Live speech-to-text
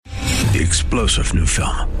the explosive new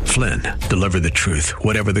film, Flynn, Deliver the Truth,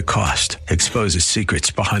 Whatever the Cost, exposes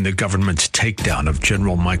secrets behind the government's takedown of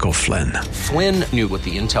General Michael Flynn. Flynn knew what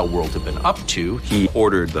the intel world had been up to. He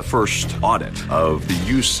ordered the first audit of the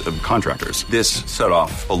use of contractors. This set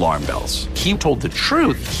off alarm bells. He told the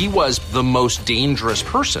truth. He was the most dangerous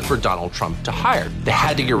person for Donald Trump to hire. They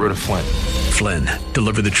had to get rid of Flynn. Flynn,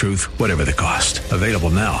 Deliver the Truth, Whatever the Cost. Available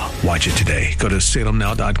now. Watch it today. Go to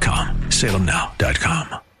salemnow.com.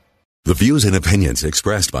 salemnow.com. The views and opinions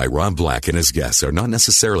expressed by Rob Black and his guests are not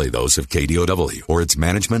necessarily those of KDOW or its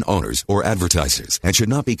management, owners, or advertisers and should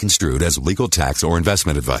not be construed as legal, tax, or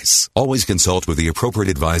investment advice. Always consult with the appropriate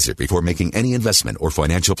advisor before making any investment or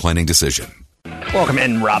financial planning decision. Welcome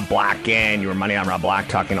in, Rob Black and Your Money on Rob Black,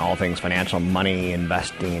 talking all things financial, money,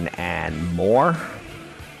 investing, and more.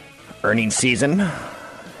 Earnings season,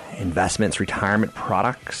 investments, retirement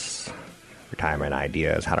products, retirement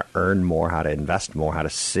ideas, how to earn more, how to invest more, how to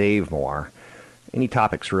save more. Any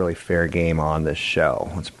topic's really fair game on this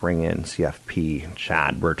show. Let's bring in CFP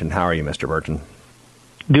Chad Burton. How are you, Mr. Burton?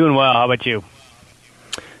 Doing well. How about you?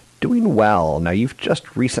 Doing well. Now, you've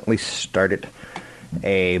just recently started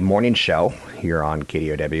a morning show here on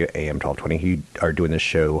KDOW AM 1220. You are doing this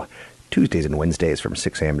show Tuesdays and Wednesdays from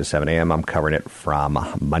 6 a.m. to 7 a.m. I'm covering it from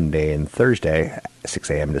Monday and Thursday, 6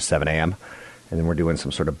 a.m. to 7 a.m. And then we're doing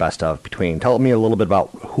some sort of best of between. Tell me a little bit about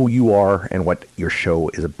who you are and what your show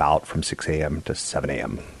is about from 6 a.m. to 7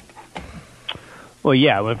 a.m. Well,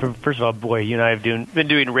 yeah. Well, first of all, boy, you and I have been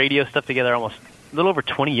doing radio stuff together almost a little over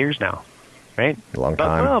 20 years now, right? A long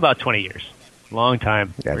time. About 20 years. Long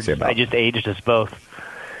time. Yeah, I just aged us both.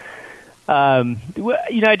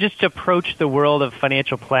 I just approach the world of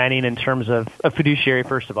financial planning in terms of a fiduciary,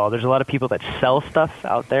 first of all. There's a lot of people that sell stuff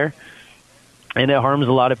out there, and it harms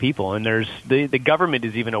a lot of people. And there's the government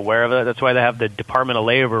is even aware of it. That's why they have the Department of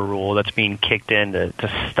Labor rule that's being kicked in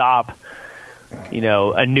to stop,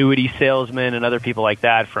 annuity salesmen and other people like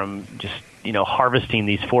that from just, harvesting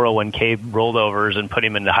these 401k rollovers and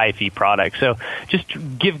putting them into high-fee products. So just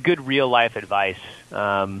give good real-life advice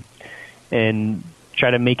and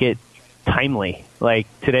try to make it timely. Like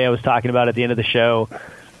today I was talking about at the end of the show,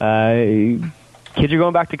 kids are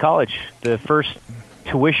going back to college. The first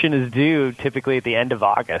tuition is due typically at the end of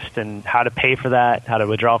August, and how to pay for that, how to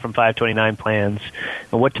withdraw from 529 plans,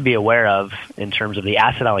 and what to be aware of in terms of the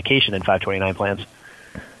asset allocation in 529 plans.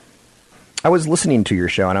 I was listening to your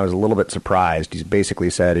show, and I was a little bit surprised. You basically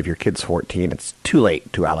said if your kid's 14, it's too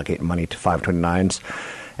late to allocate money to 529s.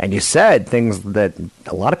 And you said things that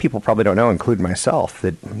a lot of people probably don't know, including myself,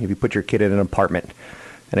 that if you put your kid in an apartment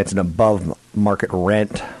and it's an above-market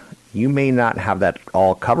rent, you may not have that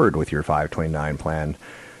all covered with your 529 plan,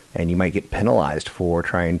 and you might get penalized for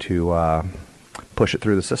trying to push it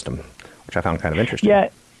through the system, which I found kind of interesting. Yeah,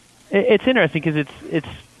 it's interesting because it's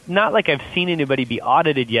not like I've seen anybody be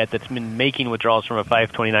audited yet that's been making withdrawals from a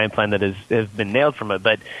 529 plan that has been nailed from it,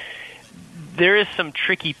 but there is some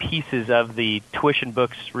tricky pieces of the tuition,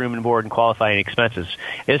 books, room and board, and qualifying expenses.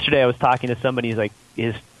 Yesterday I was talking to somebody, he's like,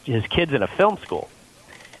 his kid's in a film school.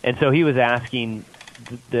 And so he was asking,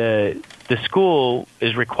 the school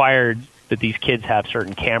is required that these kids have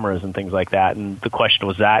certain cameras and things like that. And the question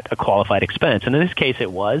was that a qualified expense? And in this case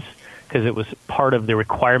it was, because it was part of the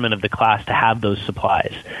requirement of the class to have those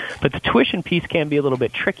supplies. But the tuition piece can be a little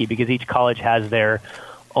bit tricky because each college has their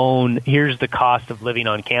own, here's the cost of living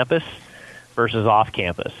on campus versus off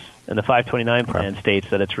campus. And the 529 plan states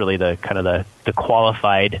that it's really the kind of the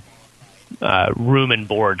qualified room and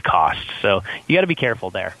board costs. So you got to be careful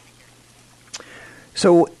there.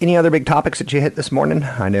 So any other big topics that you hit this morning?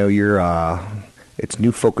 I know it's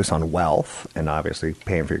new focus on wealth, and obviously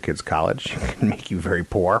paying for your kids' college can make you very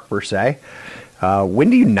poor, per se. When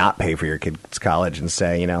do you not pay for your kids' college and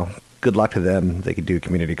say, good luck to them, they could do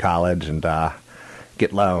community college and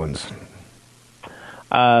get loans?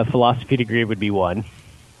 Philosophy degree would be one.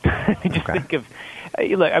 Think of,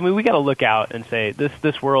 we got to look out and say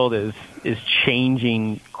this world is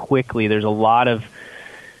changing quickly. There's a lot of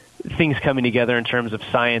things coming together in terms of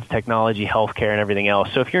science, technology, healthcare, and everything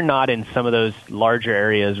else. So if you're not in some of those larger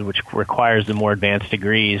areas which requires the more advanced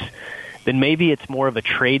degrees, then maybe it's more of a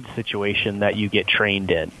trade situation that you get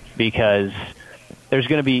trained in, because there's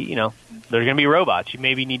going to be, there's going to be robots. You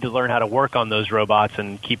maybe need to learn how to work on those robots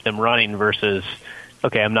and keep them running versus,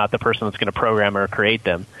 okay, I'm not the person that's going to program or create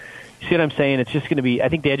them. You see what I'm saying? It's just going to be, I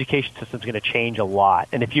think the education system's going to change a lot.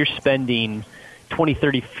 And if you're spending $20,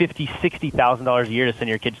 $30, $50, $60,000 a year to send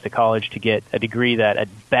your kids to college to get a degree that at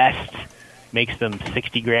best makes them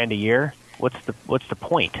 $60,000 a year, what's the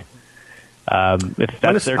point? I'm going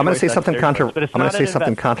to say something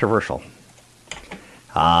controversial.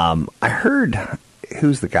 I heard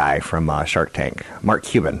who's the guy from Shark Tank? Mark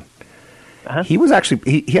Cuban. Uh-huh. He was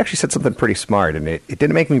actually he actually said something pretty smart, and it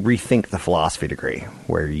didn't make me rethink the philosophy degree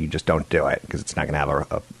where you just don't do it because it's not going to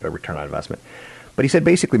have a return on investment. But he said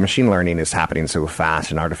basically machine learning is happening so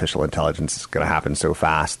fast and artificial intelligence is going to happen so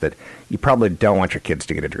fast that you probably don't want your kids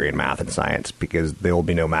to get a degree in math and science because they will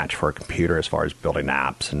be no match for a computer as far as building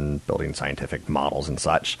apps and building scientific models and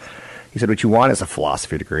such. He said what you want is a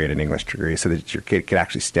philosophy degree and an English degree so that your kid could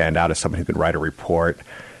actually stand out as someone who could write a report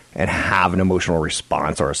and have an emotional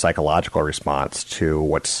response or a psychological response to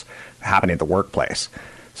what's happening at the workplace.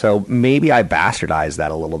 So maybe I bastardize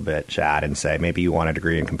that a little bit, Chad, and say maybe you want a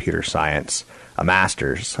degree in computer science, a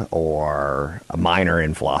master's, or a minor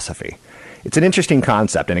in philosophy. It's an interesting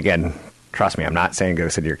concept. And again, trust me, I'm not saying go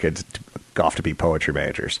send your kids off to be poetry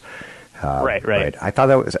majors. Right. But I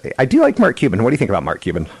thought I do like Mark Cuban. What do you think about Mark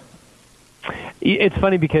Cuban? It's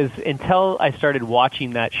funny because until I started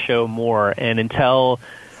watching that show more and until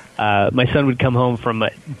my son would come home from a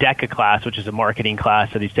DECA class, which is a marketing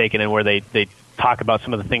class that he's taken and where they talk about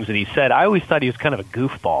some of the things that he said, I always thought he was kind of a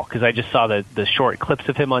goofball because I just saw the short clips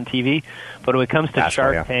of him on TV. But when it comes to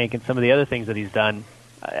Shark Tank and some of the other things that he's done,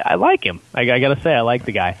 I like him. I got to say, I like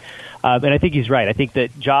the guy. And I think he's right. I think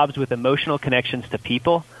that jobs with emotional connections to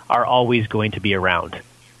people are always going to be around.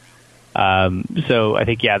 So I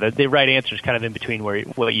think, the right answer is kind of in between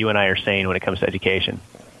what you and I are saying when it comes to education.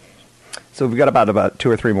 So we've got about 2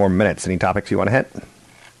 or 3 more minutes. Any topics you want to hit?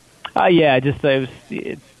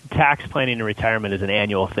 Tax planning and retirement is an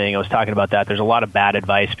annual thing. I was talking about that. There's a lot of bad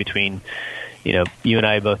advice between, you and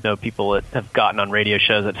I both know people that have gotten on radio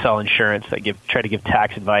shows that sell insurance that try to give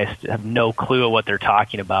tax advice, have no clue of what they're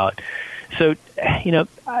talking about. So,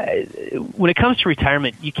 when it comes to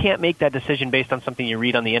retirement, you can't make that decision based on something you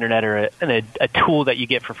read on the internet or a tool that you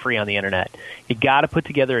get for free on the internet. You got to put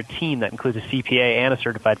together a team that includes a CPA and a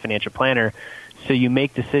certified financial planner, so you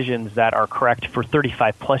make decisions that are correct for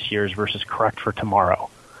 35 plus years versus correct for tomorrow.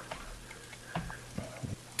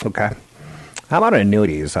 Okay. How about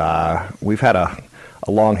annuities? We've had a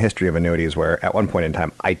long history of annuities where at one point in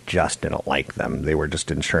time I just didn't like them. They were just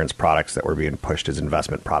insurance products that were being pushed as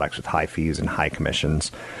investment products with high fees and high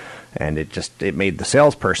commissions. And it made the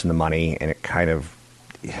salesperson the money, and it kind of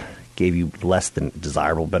gave you less than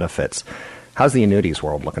desirable benefits. How's the annuities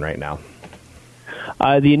world looking right now?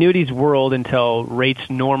 The annuities world, until rates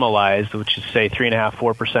normalized, which is, say,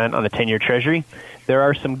 3.5%-4% on the 10-year Treasury, there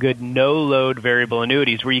are some good no-load variable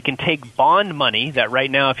annuities where you can take bond money that right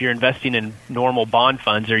now, if you're investing in normal bond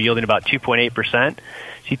funds, are yielding about 2.8%. So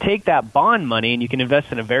you take that bond money and you can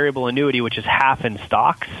invest in a variable annuity, which is half in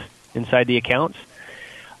stocks inside the accounts.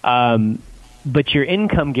 But your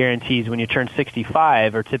income guarantees when you turn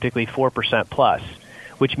 65 are typically 4% plus,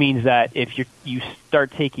 which means that if you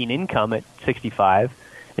start taking income at 65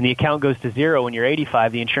 and the account goes to zero when you're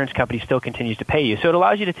 85, the insurance company still continues to pay you. So it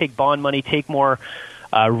allows you to take bond money, take more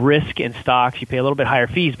risk in stocks. You pay a little bit higher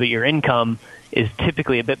fees, but your income is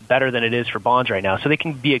typically a bit better than it is for bonds right now. So they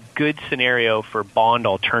can be a good scenario for bond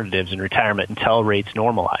alternatives in retirement until rates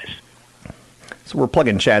normalize. So we're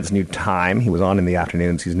plugging Chad's new time. He was on in the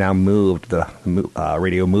afternoons. He's now moved the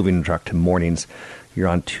radio moving truck to mornings. You're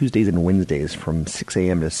on Tuesdays and Wednesdays from 6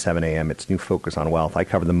 a.m. to 7 a.m. It's New Focus on Wealth. I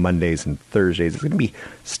cover the Mondays and Thursdays. It's going to be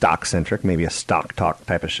stock-centric, maybe a stock talk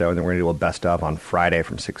type of show. And then we're going to do a best of on Friday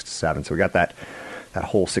from 6 to 7. So we got that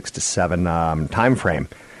whole 6 to 7 time frame.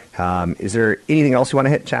 Is there anything else you want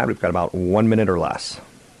to hit, Chad? We've got about 1 minute or less.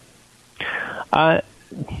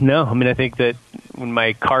 No. I mean, I think that when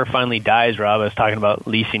my car finally dies, Rob, I was talking about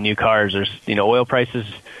leasing new cars. There's, oil prices,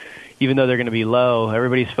 even though they're going to be low,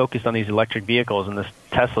 everybody's focused on these electric vehicles, and this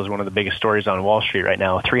Tesla is one of the biggest stories on Wall Street right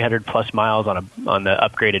now. 300 plus miles on the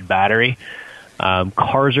upgraded battery.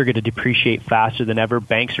 Cars are going to depreciate faster than ever.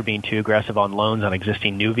 Banks are being too aggressive on loans on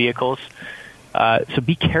existing new vehicles. So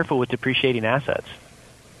be careful with depreciating assets.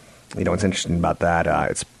 What's interesting about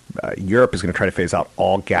that? Europe is going to try to phase out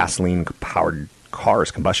all gasoline-powered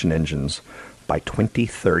cars, combustion engines, by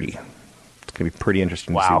 2030. It's going to be pretty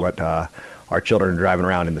interesting to see what our children are driving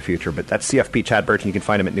around in the future. But that's CFP Chad Burton. You can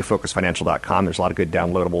find him at newfocusfinancial.com. There's a lot of good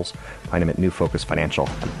downloadables. Find him at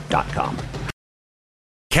newfocusfinancial.com.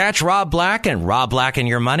 Catch Rob Black and Rob Black and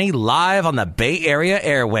Your Money live on the Bay Area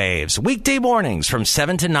airwaves, weekday mornings from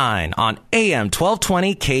 7 to 9 on AM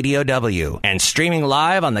 1220 KDOW and streaming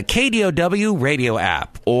live on the KDOW radio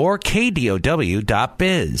app or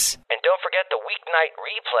KDOW.biz. And don't forget the weeknight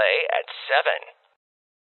replay at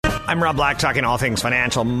 7. I'm Rob Black, talking all things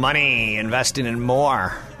financial, money, investing, and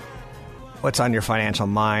more. What's on your financial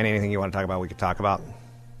mind? Anything you want to talk about, we could talk about.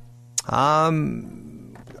 I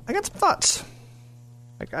got some thoughts.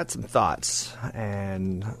 I got some thoughts,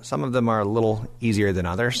 and some of them are a little easier than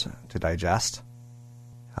others to digest.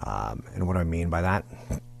 And what do I mean by that?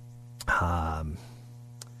 I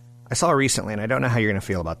saw recently, and I don't know how you're going to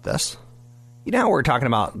feel about this. You know, we're talking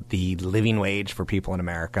about the living wage for people in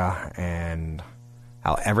America and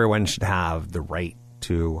how everyone should have the right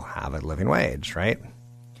to have a living wage, right?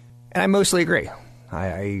 And I mostly agree.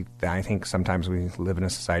 I think sometimes we live in a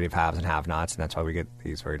society of haves and have-nots, and that's why we get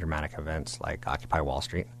these very dramatic events like Occupy Wall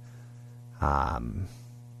Street.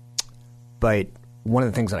 But one of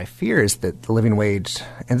the things that I fear is that the living wage,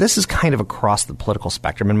 and this is kind of across the political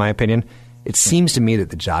spectrum in my opinion, it seems to me that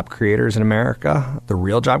the job creators in America, the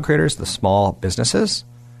real job creators, the small businesses,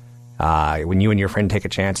 when you and your friend take a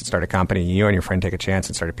chance and start a company, you and your friend take a chance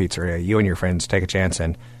and start a pizzeria, you and your friends take a chance,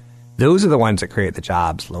 and those are the ones that create the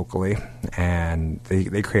jobs locally, and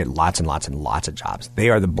they create lots and lots and lots of jobs. They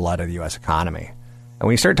are the blood of the U.S. economy. And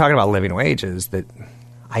when you start talking about living wages, that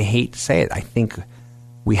I hate to say it, I think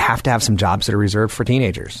we have to have some jobs that are reserved for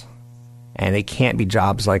teenagers, and they can't be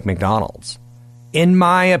jobs like McDonald's. In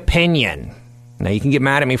my opinion, now you can get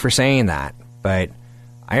mad at me for saying that, but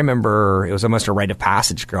I remember it was almost a rite of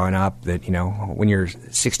passage growing up that, you know, when you're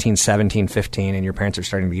 16, 17, 15 and your parents are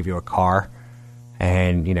starting to give you a car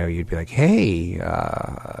and, you know, you'd be like, hey,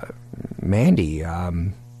 Mandy,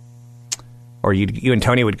 or you and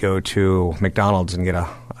Tony would go to McDonald's and get a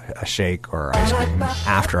shake or ice cream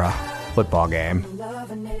after a football game,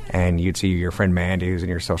 and you'd see your friend Mandy who's in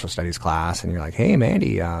your social studies class and you're like, hey,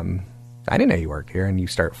 Mandy, I didn't know you worked here, and you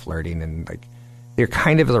start flirting, and like they're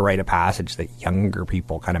kind of the rite of passage that younger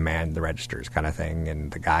people kind of manned the registers kind of thing,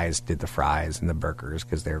 and the guys did the fries and the burgers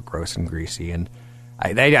because they're gross and greasy. And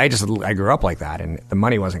I grew up like that, and the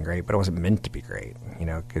money wasn't great, but it wasn't meant to be great, you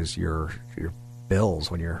know, because your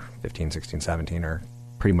bills when you're 15, 16, 17 are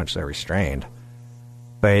pretty much they're restrained.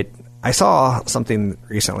 But I saw something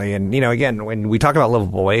recently, and, you know, again, when we talk about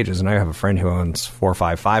livable wages, and I have a friend who owns 4 or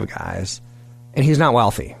 5 Five Guys, and he's not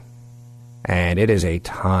wealthy. And it is a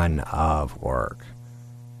ton of work.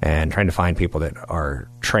 And trying to find people that are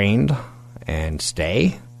trained and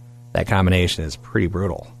stay, that combination is pretty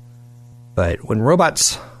brutal. But when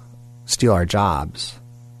robots steal our jobs,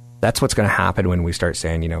 that's what's going to happen when we start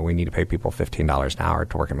saying, you know, we need to pay people $15 an hour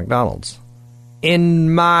to work at McDonald's.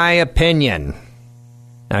 In my opinion.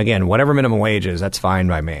 Now, again, whatever minimum wage is, that's fine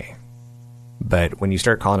by me. But when you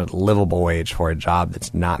start calling it a livable wage for a job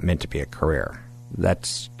that's not meant to be a career, that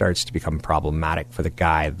starts to become problematic for the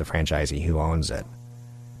guy, the franchisee who owns it.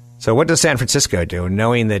 So what does San Francisco do?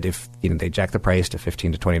 Knowing that if, you know, they jack the price to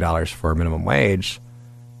 $15 to $20 for a minimum wage,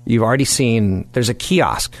 you've already seen there's a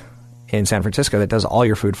kiosk in San Francisco that does all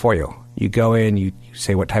your food for you. You go in, you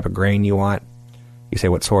say what type of grain you want, you say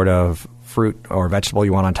what sort of fruit or vegetable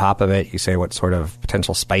you want on top of it, you say what sort of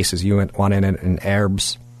potential spices you want in it, and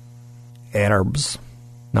herbs,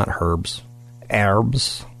 not herbs,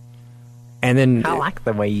 herbs. And then I like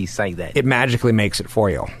the way you say that. It magically makes it for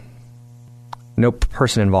you. No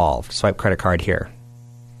person involved. Swipe credit card here.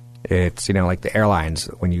 It's, you know, like the airlines,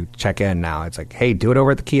 when you check in now, it's like, hey, do it over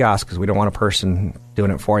at the kiosk because we don't want a person doing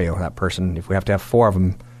it for you. That person, if we have to have 4 of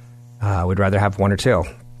them, we'd rather have 1 or 2.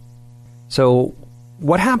 So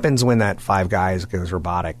what happens when that Five Guys goes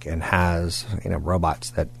robotic and has, you know, robots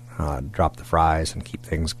that drop the fries and keep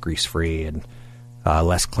things grease-free and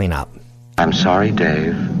less cleanup? I'm sorry,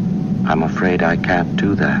 Dave. I'm afraid I can't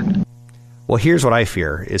do that. Well, here's what I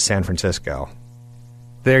fear is San Francisco.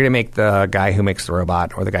 They're going to make the guy who makes the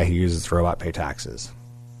robot or the guy who uses the robot pay taxes.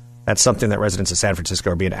 That's something that residents of San Francisco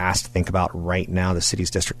are being asked to think about right now. The city's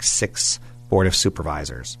District 6 Board of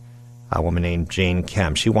Supervisors, a woman named Jane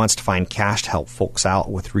Kim, she wants to find cash to help folks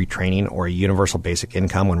out with retraining or a universal basic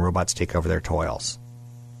income when robots take over their toils.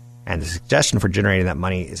 And the suggestion for generating that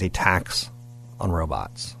money is a tax on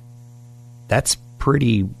robots. That's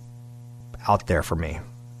pretty out there for me.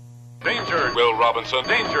 Danger, Will Robinson,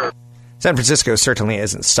 danger. San Francisco certainly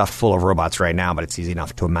isn't stuffed full of robots right now, but it's easy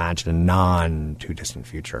enough to imagine a non-too-distant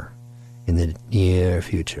future. In the near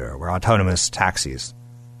future, where autonomous taxis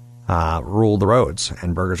rule the roads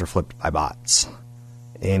and burgers are flipped by bots.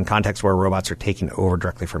 In contexts where robots are taking over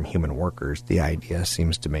directly from human workers, the idea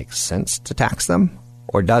seems to make sense to tax them,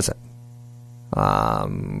 or does it?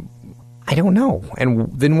 I don't know.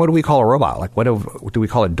 And then what do we call a robot? Like, what do we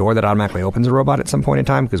call a door that automatically opens a robot at some point in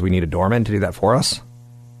time because we need a doorman to do that for us?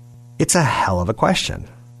 It's a hell of a question.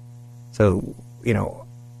 So, you know,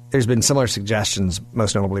 there's been similar suggestions,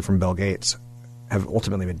 most notably from Bill Gates, have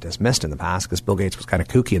ultimately been dismissed in the past because Bill Gates was kind of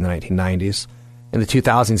kooky in the 1990s. In the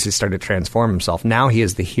 2000s, he started to transform himself. Now he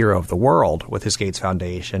is the hero of the world with his Gates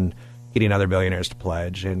Foundation, getting other billionaires to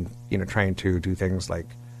pledge and, you know, trying to do things like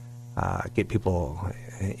get people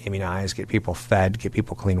immunized, get people fed, get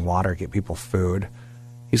people clean water, get people food.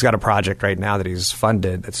 He's got a project right now that he's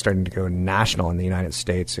funded that's starting to go national in the United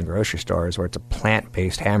States in grocery stores where it's a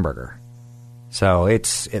plant-based hamburger. So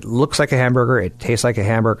it looks like a hamburger, it tastes like a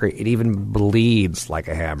hamburger, it even bleeds like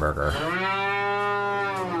a hamburger.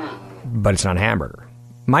 But it's not a hamburger.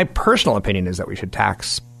 My personal opinion is that we should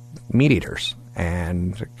tax meat eaters,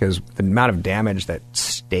 and because the amount of damage that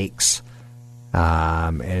steaks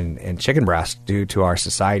and chicken breast do to our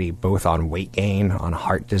society, both on weight gain, on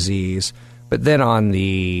heart disease, but then on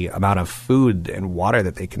the amount of food and water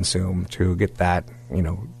that they consume to get that,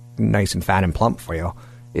 nice and fat and plump for you,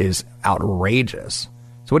 is outrageous.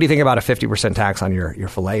 So what do you think about a 50% tax on your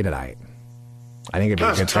filet tonight? I think it'd be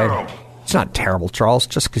a good thing. It's not terrible, Charles.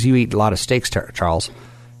 Just because you eat a lot of steaks, Charles,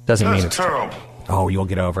 doesn't mean it's terrible. Oh, you'll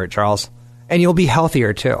get over it, Charles. And you'll be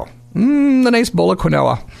healthier, too. The nice bowl of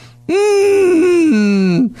quinoa.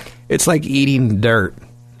 It's like eating dirt.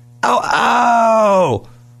 Oh!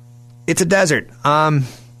 It's a desert.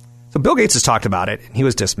 So Bill Gates has talked about it, and he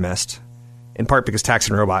was dismissed, in part because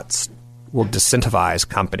taxing robots will disincentivize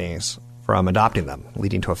companies from adopting them,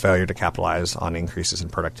 leading to a failure to capitalize on increases in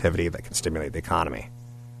productivity that can stimulate the economy.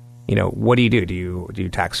 What do? Do you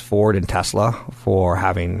tax Ford and Tesla for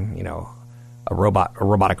having, a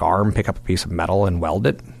robotic arm pick up a piece of metal and weld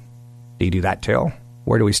it? Do you do that too?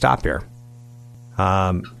 Where do we stop here?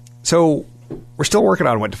 So we're still working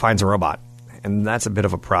on what defines a robot, and that's a bit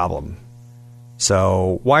of a problem.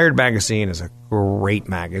 So Wired magazine is a great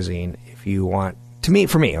magazine if you want. For me.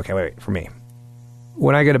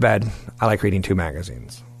 When I go to bed, I like reading two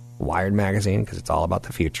magazines. Wired magazine, because it's all about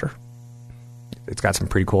the future. It's got some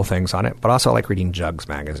pretty cool things on it, but also I like reading Jugs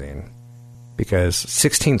magazine, because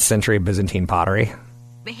 16th century Byzantine pottery.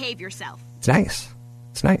 Behave yourself. It's nice.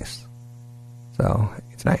 So,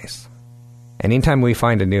 it's nice. Anytime we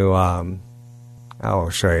find a new, I'll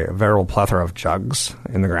show you, a veritable plethora of jugs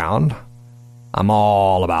in the ground, I'm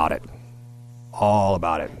all about it.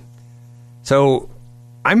 So,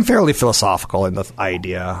 I'm fairly philosophical in the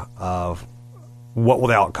idea of what will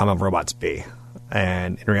the outcome of robots be.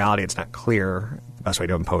 And in reality, it's not clear the best way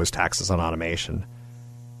to impose taxes on automation.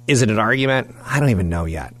 Is it an argument? I don't even know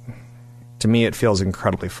yet. To me, it feels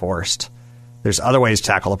incredibly forced. There's other ways to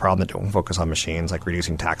tackle the problem that don't focus on machines, like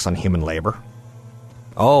reducing tax on human labor.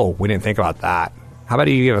 Oh, we didn't think about that. How about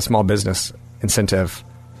you give a small business incentive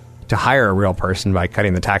to hire a real person by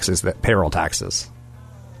cutting the payroll taxes?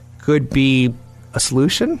 Could be a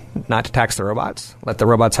solution, not to tax the robots. Let the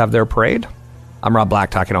robots have their parade. I'm Rob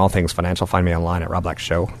Black, talking all things financial. Find me online at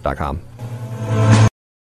robblackshow.com.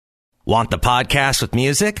 Want the podcast with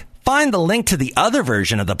music? Find the link to the other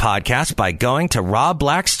version of the podcast by going to Rob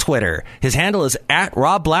Black's Twitter. His handle is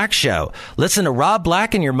 @RobBlackShow. Listen to Rob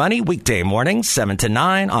Black and Your Money weekday mornings, 7 to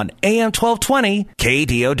 9 on AM 1220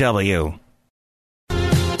 KDOW.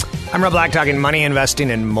 I'm Rob Black, talking money,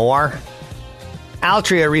 investing, and more.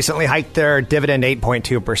 Altria recently hiked their dividend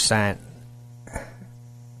 8.2%.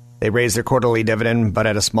 They raised their quarterly dividend, but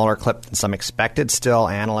at a smaller clip than some expected. Still,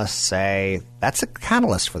 analysts say that's a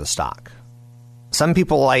catalyst for the stock. Some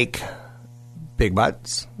people like big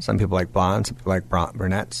butts. Some people like blondes. Some people like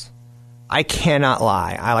brunettes. I cannot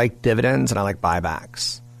lie. I like dividends and I like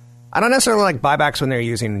buybacks. I don't necessarily like buybacks when they're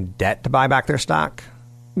using debt to buy back their stock,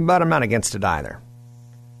 but I'm not against it either.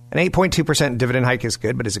 An 8.2% dividend hike is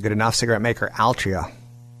good, but is it good enough? Cigarette maker Altria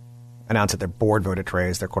announced that their board voted to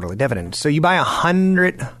raise their quarterly dividend. So you buy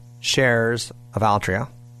 100 shares of Altria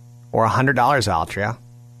or $100 of Altria,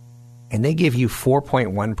 and they give you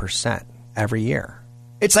 4.1% every year.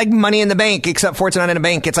 It's like money in the bank, except for it's not in a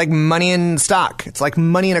bank. It's like money in stock. It's like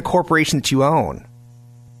money in a corporation that you own.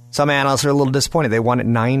 Some analysts are a little disappointed. They wanted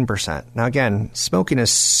 9%. Now, again, smoking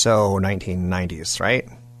is so 1990s, right?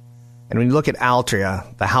 And when you look at Altria,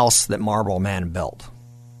 the house that Marlboro Man built.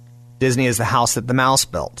 Disney is the house that the mouse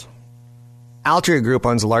built. Altria Group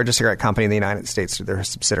owns the largest cigarette company in the United States through their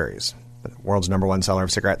subsidiaries. The world's number one seller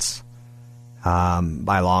of cigarettes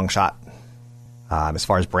by a long shot. As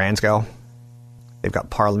far as brands go, they've got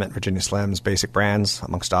Parliament, Virginia Slims, Basic Brands,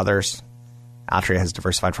 amongst others. Altria has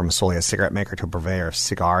diversified from solely a cigarette maker to a purveyor of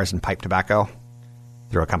cigars and pipe tobacco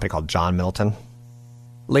through a company called John Middleton.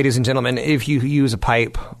 Ladies and gentlemen, if you use a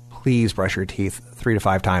pipe, please brush your teeth 3 to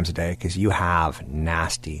 5 times a day because you have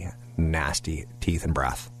nasty, nasty teeth and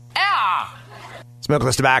breath.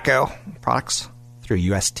 Smokeless tobacco products through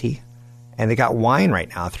UST. And they got wine right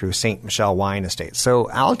now through St. Michel Wine Estate. So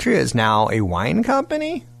Altria is now a wine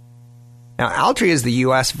company? Now, Altria is the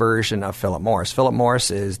U.S. version of Philip Morris. Philip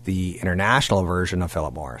Morris is the international version of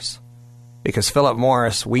Philip Morris. Because Philip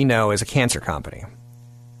Morris, we know, is a cancer company.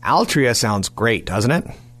 Altria sounds great, doesn't it?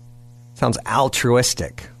 Sounds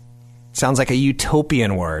altruistic. Sounds like a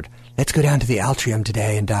utopian word. Let's go down to the Altrium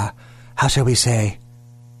today and, how shall we say,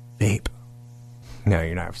 vape. No,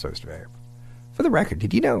 you're not supposed to vape. For the record,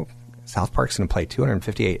 did you know South Park's going to play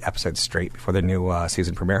 258 episodes straight before the new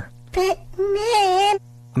season premiere? I'm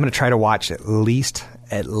going to try to watch at least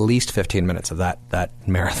 15 minutes of that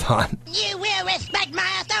marathon. You will respect my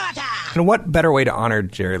authority. And what better way to honor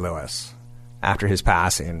Jerry Lewis after his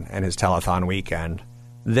passing and his telethon weekend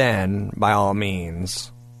than, by all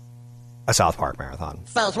means, a South Park marathon?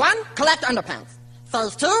 Phase 1, collect underpants.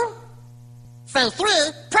 Phase 2, Phase 3,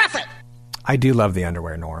 profit. I do love the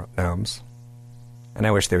underwear gnomes. And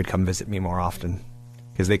I wish they would come visit me more often.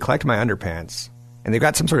 Because they collect my underpants, and they've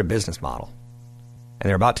got some sort of business model. And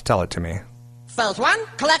they're about to tell it to me. Phase 1,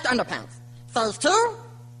 collect underpants. Phase 2,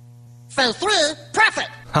 Phase 3, profit.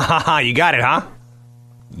 Ha ha ha, you got it, huh?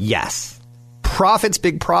 Yes. Profits,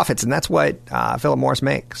 big profits, and that's what Philip Morris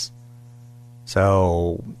makes.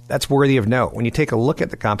 So that's worthy of note. When you take a look at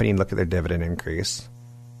the company and look at their dividend increase,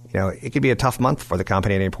 you know, it could be a tough month for the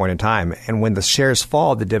company at any point in time. And when the shares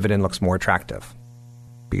fall, the dividend looks more attractive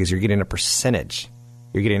because you're getting a percentage.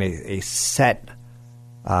 You're getting a set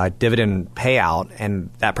dividend payout, and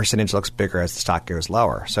that percentage looks bigger as the stock goes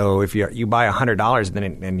lower. So if you buy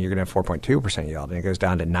 $100 and you're going to have 4.2% yield, and it goes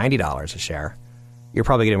down to $90 a share, you're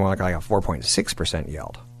probably getting more like a 4.6%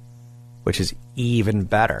 yield, which is even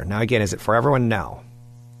better. Now, again, is it for everyone? No.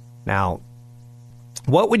 Now,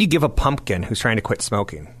 what would you give a pumpkin who's trying to quit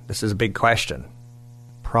smoking? This is a big question.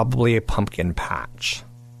 Probably a pumpkin patch.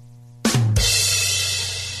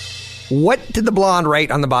 What did the blonde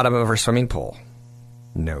write on the bottom of her swimming pool?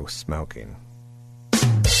 No smoking.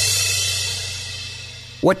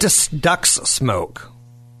 What does ducks smoke?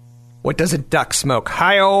 What does a duck smoke?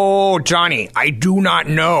 Hi-oh, Johnny, I do not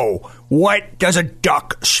know. What does a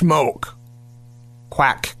duck smoke?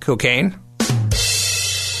 Quack cocaine?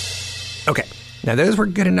 Okay, now those were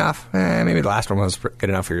good enough. Maybe the last one was good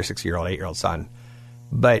enough for your 6-year-old, 8-year-old son.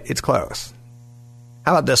 But it's close.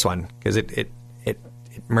 How about this one? Because it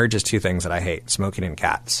merges two things that I hate, smoking and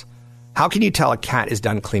cats. How can you tell a cat is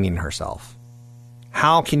done cleaning herself?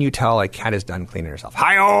 How can you tell a cat is done cleaning herself?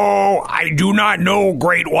 Hi-oh, I do not know,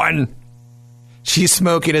 great one. She's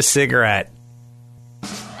smoking a cigarette.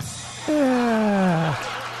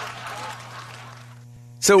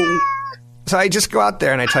 So I just go out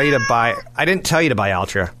there and I tell you to buy. I didn't tell you to buy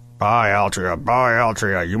Altria. Buy Altria, buy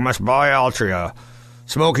Altria. You must buy Altria.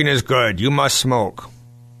 Smoking is good. You must smoke.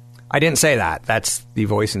 I didn't say that. That's the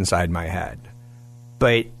voice inside my head.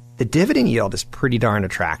 But the dividend yield is pretty darn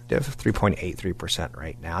attractive, 3.83%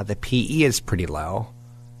 right now. The PE is pretty low,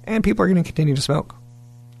 and people are going to continue to smoke.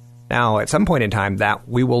 Now, at some point in time, that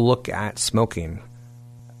we will look at smoking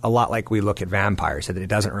a lot like we look at vampires, so that it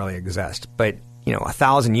doesn't really exist. But,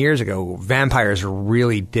 1,000 years ago, vampires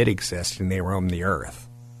really did exist, and they roamed the earth.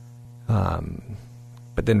 But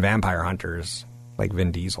then vampire hunters, like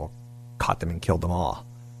Vin Diesel, caught them and killed them all.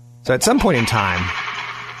 So at some point in time,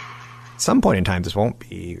 this won't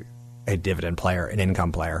be a dividend player, an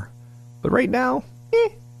income player. But right now,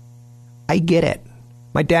 I get it.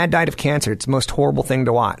 My dad died of cancer. It's the most horrible thing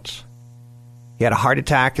to watch. He had a heart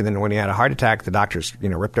attack, and then when he had a heart attack, the doctors,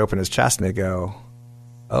 ripped open his chest, and they go,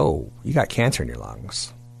 oh, you got cancer in your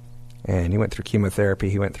lungs. And he went through chemotherapy.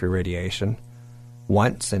 He went through radiation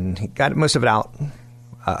once, and he got most of it out.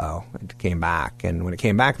 It came back. And when it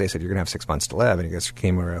came back, they said, you're going to have 6 months to live. And he goes through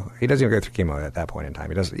chemo. He doesn't even go through chemo at that point in time.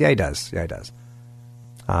 He does. Yeah, he does.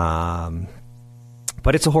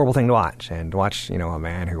 But it's a horrible thing to watch. And to watch, a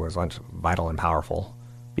man who was once vital and powerful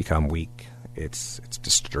become weak, it's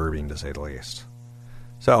disturbing, to say the least.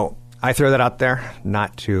 So I throw that out there,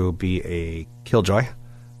 not to be a killjoy,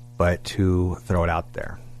 but to throw it out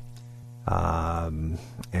there. And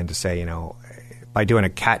to say, by doing a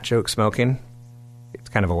cat joke smoking, it's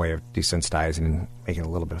kind of a way of desensitizing and making a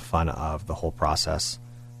little bit of fun of the whole process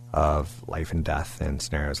of life and death and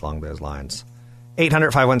scenarios along those lines.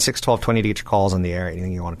 800-516-1220 to get your calls on the air.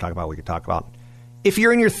 Anything you want to talk about, we can talk about. If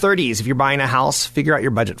you're in your 30s, if you're buying a house, figure out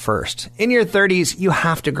your budget first. In your 30s, you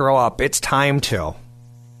have to grow up. It's time to.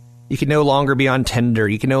 You can no longer be on Tinder.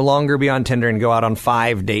 You can no longer be on Tinder and go out on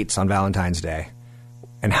 5 dates on Valentine's Day.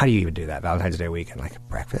 And how do you even do that? Valentine's Day weekend, like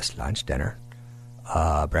breakfast, lunch, dinner.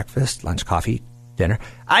 Breakfast, lunch, coffee, dinner.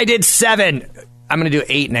 I did 7. I'm going to do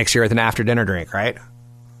 8 next year with an after dinner drink, right?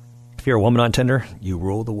 If you're a woman on Tinder, you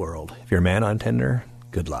rule the world. If you're a man on Tinder,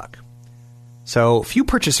 good luck. So few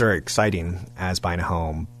purchases are exciting as buying a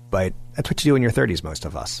home, but that's what you do in your 30s, most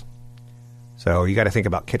of us. So you got to think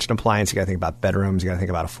about kitchen appliance, you got to think about bedrooms, you got to think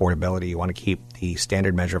about affordability. You want to keep the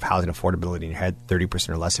standard measure of housing affordability in your head, 30%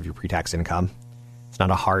 or less of your pre-tax income. It's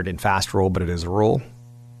not a hard and fast rule, but it is a rule.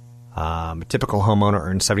 A typical homeowner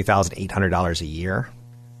earns $70,800 a year.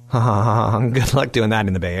 Good luck doing that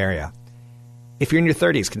in the Bay Area. If you're in your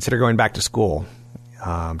 30s, consider going back to school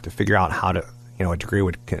to figure out how to, a degree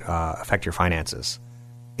would affect your finances.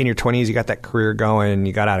 In your 20s, you got that career going,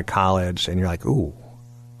 you got out of college, and you're like, ooh,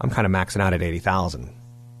 I'm kind of maxing out at $80,000.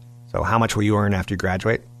 So how much will you earn after you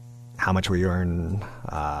graduate? How much will you earn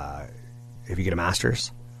if you get a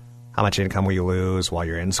master's? How much income will you lose while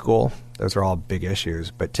you're in school? Those are all big issues.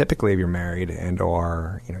 But typically, if you're married and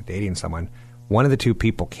or dating someone, one of the two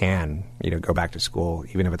people can go back to school,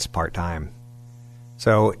 even if it's part-time.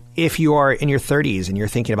 So if you are in your 30s and you're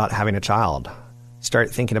thinking about having a child, start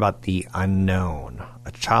thinking about the unknown.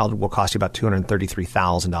 A child will cost you about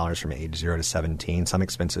 $233,000 from age 0 to 17. Some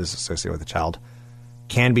expenses associated with a child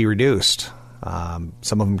can be reduced.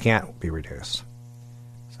 Some of them can't be reduced.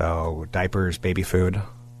 So diapers, baby food.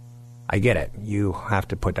 I get it. You have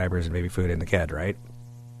to put diapers and baby food in the kid, right?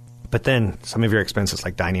 But then some of your expenses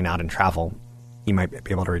like dining out and travel, you might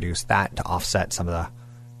be able to reduce that to offset some of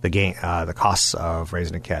the costs of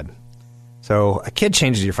raising a kid. So a kid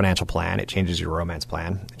changes your financial plan. It changes your romance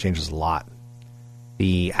plan. It changes a lot.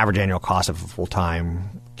 The average annual cost of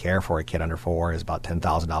full-time care for a kid under 4 is about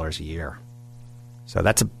 $10,000 a year. So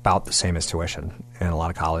that's about the same as tuition in a lot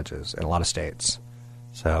of colleges, in a lot of states.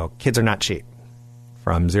 So kids are not cheap.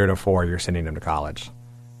 From 0 to 4, you're sending them to college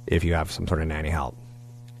if you have some sort of nanny help.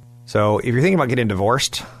 So if you're thinking about getting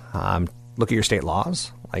divorced, look at your state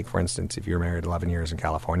laws. Like, for instance, if you're married 11 years in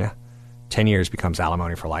California, 10 years becomes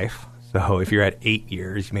alimony for life. So if you're at 8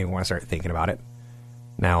 years, you may want to start thinking about it.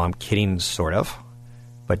 Now, I'm kidding, sort of.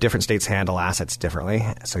 But different states handle assets differently,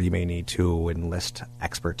 so you may need to enlist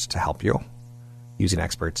experts to help you. Using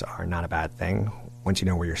experts are not a bad thing. Once you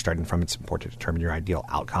know where you're starting from, it's important to determine your ideal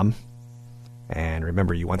outcome. And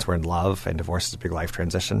remember, you once were in love, and divorce is a big life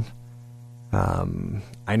transition.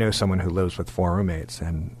 I know someone who lives with 4 roommates,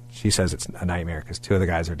 and she says it's a nightmare because 2 of the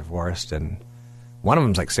guys are divorced, and one of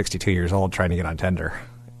them's like 62 years old trying to get on Tinder.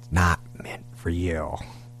 It's not meant for you.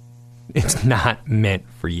 It's not meant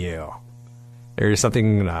for you. There's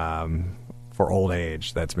something for old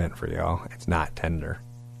age that's meant for you. It's not Tinder.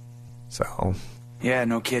 So, yeah,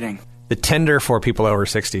 no kidding. The Tinder for people over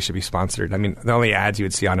 60 should be sponsored. I mean, the only ads you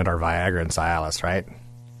would see on it are Viagra and Cialis, right?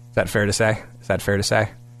 Is that fair to say? Is that fair to say?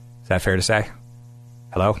 Is that fair to say?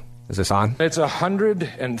 Hello? Is this on? It's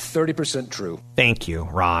 130% true. Thank you,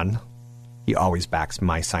 Ron. He always backs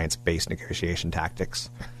my science-based negotiation tactics.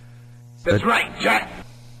 That's right, Jack.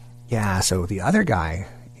 Yeah, so the other guy,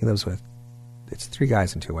 he lives with, it's 3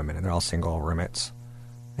 guys and 2 women, and they're all single roommates.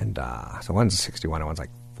 And so one's 61 and one's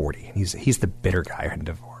like 40. And he's the bitter guy in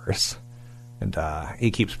divorce. And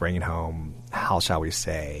he keeps bringing home, how shall we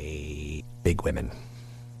say, big women.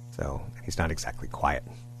 So he's not exactly quiet.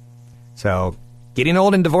 So getting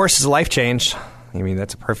old and divorced is a life change. I mean,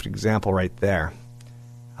 that's a perfect example right there.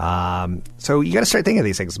 So you got to start thinking of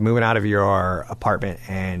these things, moving out of your apartment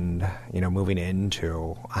and, moving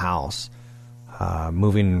into a house,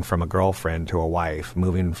 moving from a girlfriend to a wife,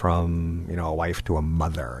 moving from, a wife to a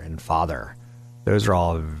mother and father. Those are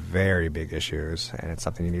all very big issues, and it's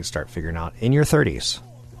something you need to start figuring out in your 30s.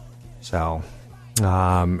 So,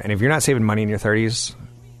 and if you're not saving money in your 30s,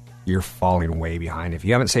 you're falling way behind. If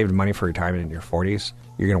you haven't saved money for retirement in your 40s,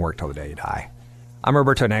 you're going to work till the day you die. I'm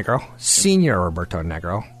Roberto Negro, Senior Roberto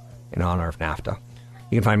Negro, in honor of NAFTA.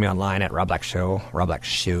 You can find me online at Rob Black Show,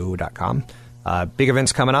 robblackshow.com. Big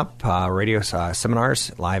events coming up, radio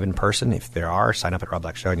seminars, live in person. If there are, sign up at Rob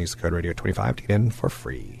Black Show and use the code radio25 to get in for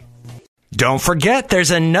free. Don't forget,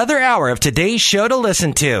 there's another hour of today's show to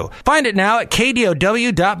listen to. Find it now at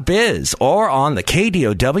KDOW.biz or on the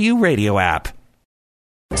KDOW radio app.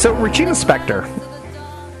 So Regina Spektor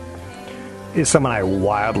is someone I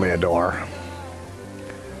wildly adore.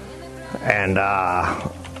 And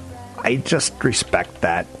I just respect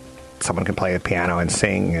that someone can play a piano and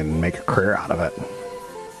sing and make a career out of it.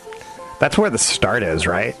 That's where the start is,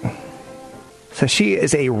 right? So she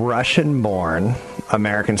is a Russian-born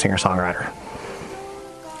American singer-songwriter.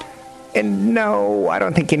 And no, I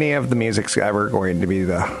don't think any of the music's ever going to be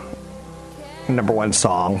the number one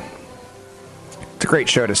song. It's a great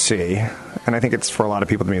show to see, and I think it's for a lot of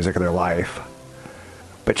people the music of their life.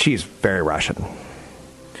 But she's very Russian.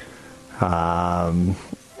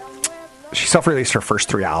 She self-released her first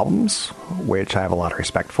 3 albums, which I have a lot of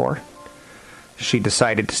respect for. She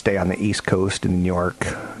decided to stay on the East Coast in the New York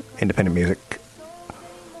independent music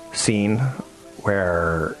scene,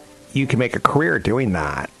 where you can make a career doing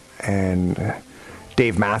that. And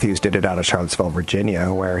Dave Matthews did it out of Charlottesville,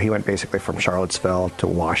 Virginia, where he went basically from Charlottesville to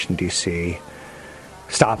Washington, D.C.,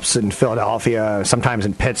 Stops in Philadelphia, sometimes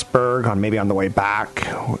in Pittsburgh, maybe on the way back.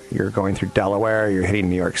 You're going through Delaware, you're hitting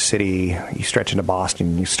New York City, you stretch into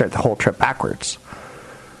Boston, you start the whole trip backwards.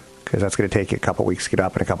 Because that's going to take you a couple weeks to get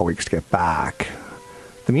up and a couple weeks to get back.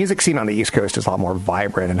 The music scene on the East Coast is a lot more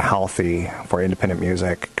vibrant and healthy for independent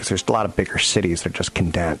music because there's a lot of bigger cities that are just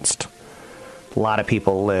condensed. A lot of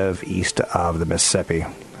people live east of the Mississippi.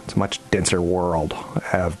 It's a much denser world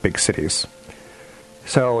of big cities.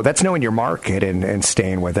 So that's knowing your market and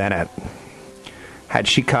staying within it. Had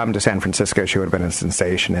she come to San Francisco, she would have been a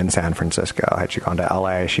sensation in San Francisco. Had she gone to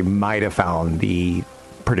L.A., she might have found the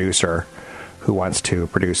producer who wants to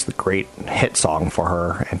produce the great hit song for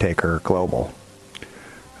her and take her global.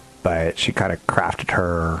 But she kind of crafted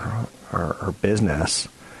her business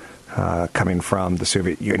coming from the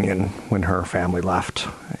Soviet Union when her family left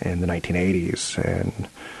in the 1980s and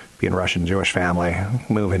being a Russian Jewish family,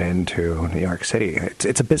 moving into New York City.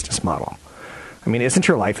 It's a business model. I mean, isn't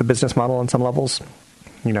your life a business model on some levels?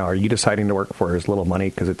 You know, are you deciding to work for as little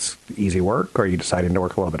money because it's easy work, or are you deciding to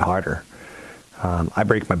work a little bit harder? I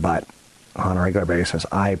break my butt on a regular basis.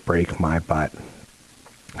 I break my butt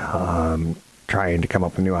trying to come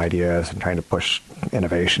up with new ideas and trying to push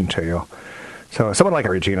innovation to you. So someone like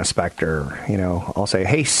a Regina Spektor, you know, I'll say,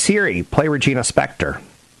 hey, Siri, play Regina Spektor.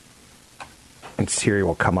 And Siri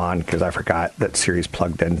will come on because I forgot that Siri's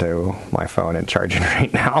plugged into my phone and charging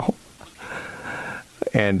right now.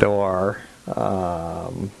 And or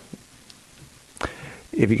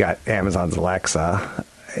if you got Amazon's Alexa,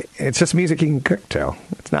 it's just music you can cook to.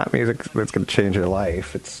 It's not music that's going to change your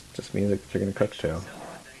life. It's just music that you're going to cook to.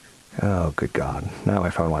 Oh, good God. Now my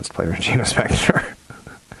phone wants to play Regina Spektor.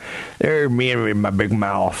 There's me and my big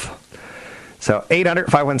mouth. So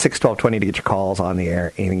 800-516-1220 to get your calls on the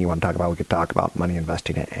air. Anything you want to talk about, we could talk about money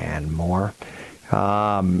investing and more.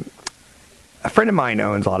 A friend of mine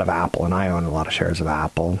owns a lot of Apple, and I own a lot of shares of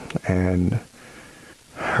Apple. And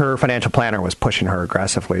her financial planner was pushing her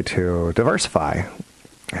aggressively to diversify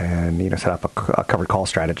and, you know, set up a covered call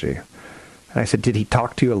strategy. And I said, did he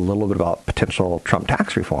talk to you a little bit about potential Trump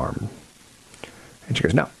tax reform? And she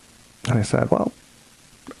goes, no. And I said, well,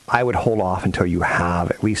 I would hold off until you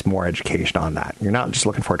have at least more education on that. You're not just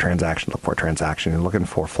looking for a transaction, look for a transaction. You're looking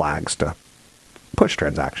for flags to push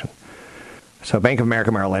transaction. So Bank of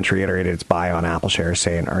America Merrill Lynch reiterated its buy on Apple shares,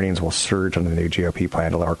 saying earnings will surge under the new GOP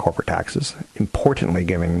plan to lower corporate taxes. Importantly,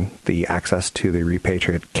 giving the access to the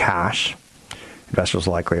repatriated cash, investors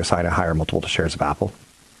will likely assign a higher multiple to shares of Apple.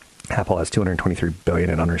 Apple has $223 billion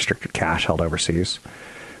in unrestricted cash held overseas,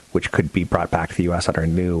 which could be brought back to the U.S. under a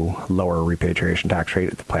new, lower repatriation tax rate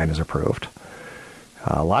if the plan is approved.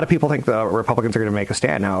 A lot of people think the Republicans are going to make a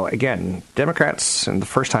stand. Now, again, Democrats, and the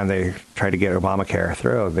first time they tried to get Obamacare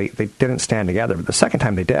through, they didn't stand together. But the second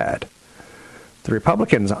time they did. The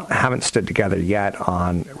Republicans haven't stood together yet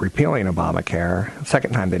on repealing Obamacare. The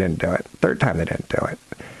second time they didn't do it. Third time they didn't do it.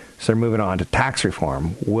 So they're moving on to tax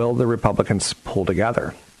reform. Will the Republicans pull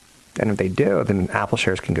together? And if they do, then Apple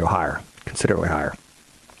shares can go higher, considerably higher.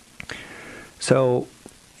 So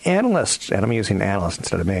analysts, and I'm using analysts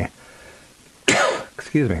instead of me,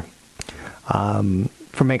 excuse me,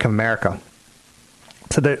 from Bank of America.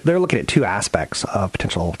 So they're looking at two aspects of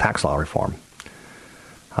potential tax law reform.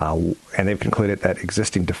 And they've concluded that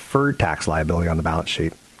existing deferred tax liability on the balance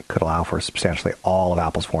sheet could allow for substantially all of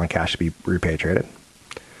Apple's foreign cash to be repatriated.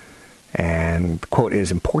 And the quote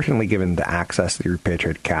is, importantly, given the access to the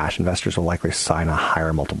repatriated cash, investors will likely assign a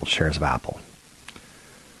higher multiple shares of Apple.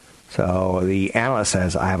 So the analyst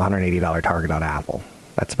says, I have a $180 target on Apple.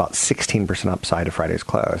 That's about 16% upside to Friday's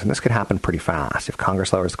close. And this could happen pretty fast if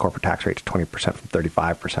Congress lowers the corporate tax rate to 20% from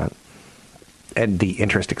 35%. And the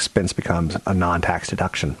interest expense becomes a non-tax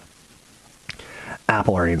deduction.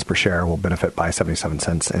 Apple earnings per share will benefit by 77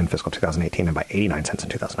 cents in fiscal 2018 and by 89 cents in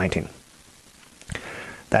 2019.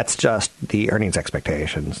 That's just the earnings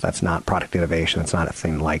expectations. That's not product innovation. It's not a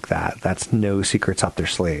thing like that. That's no secrets up their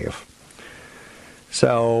sleeve.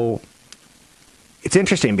 So it's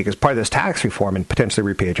interesting because part of this tax reform and potentially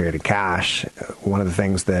repatriated cash, one of the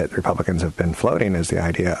things that Republicans have been floating is the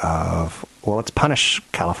idea of, well, let's punish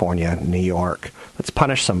California, New York. Let's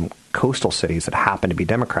punish some coastal cities that happen to be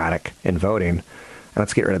Democratic in voting, and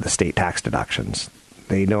let's get rid of the state tax deductions.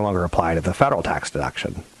 They no longer apply to the federal tax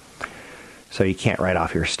deduction. So you can't write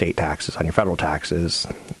off your state taxes on your federal taxes,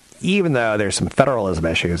 even though there's some federalism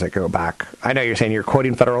issues that go back. I know you're saying you're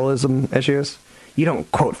quoting federalism issues. You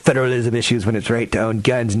don't quote federalism issues when it's right to own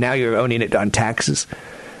guns. Now you're owning it on taxes.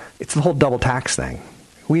 It's the whole double tax thing.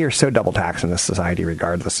 We are so double taxed in this society,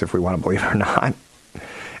 regardless if we want to believe it or not.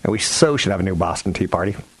 And we so should have a new Boston Tea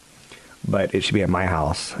Party. But it should be at my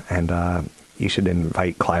house. And you should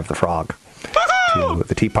invite Clive the Frog. to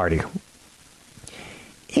the Tea Party.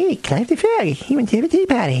 Hey, Clive the Frog, he went to the Tea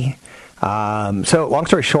Party. So, long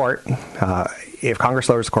story short, if Congress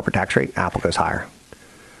lowers the corporate tax rate, Apple goes higher.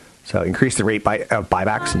 So, increase the rate of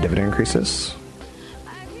buybacks and dividend increases.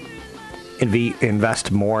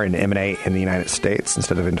 Invest more in M&A in the United States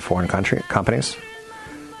instead of into foreign companies.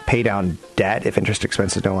 Pay down debt if interest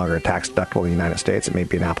expense is no longer tax deductible in the United States. It may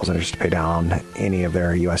be in Apple's interest to pay down any of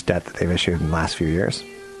their U.S. debt that they've issued in the last few years.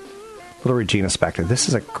 Little Regina Spektor. This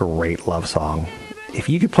is a great love song. If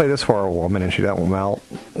you could play this for a woman and she doesn't melt,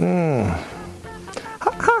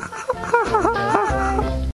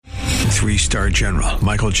 3-star General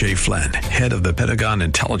Michael J. Flynn, head of the Pentagon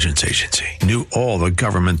Intelligence Agency, knew all the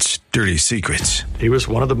government's dirty secrets. He was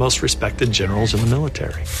one of the most respected generals in the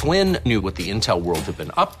military. Flynn knew what the intel world had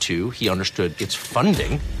been up to. He understood its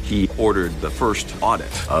funding. He ordered the first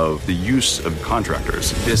audit of the use of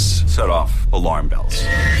contractors. This set off alarm bells.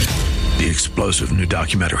 The explosive new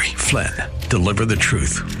documentary, Flynn, Deliver the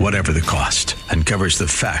Truth, Whatever the Cost, uncovers the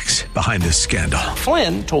facts behind this scandal.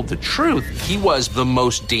 Flynn told the truth. He was the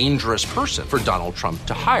most dangerous person for Donald Trump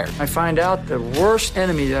to hire. I find out the worst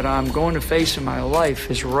enemy that I'm going to face in my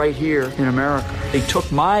life is right here in America. They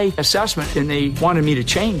took my assessment and they wanted me to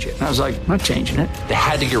change it. And I was like, I'm not changing it. They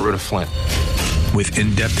had to get rid of Flynn. With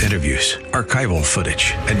in-depth interviews, archival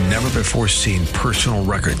footage, and never-before-seen personal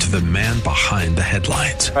records of the man behind the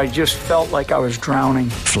headlines. I just felt like I was drowning.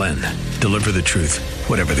 Flynn, Deliver the Truth,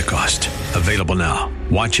 Whatever the Cost. Available now.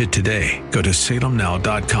 Watch it today. Go to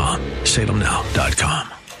salemnow.com.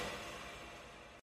 salemnow.com.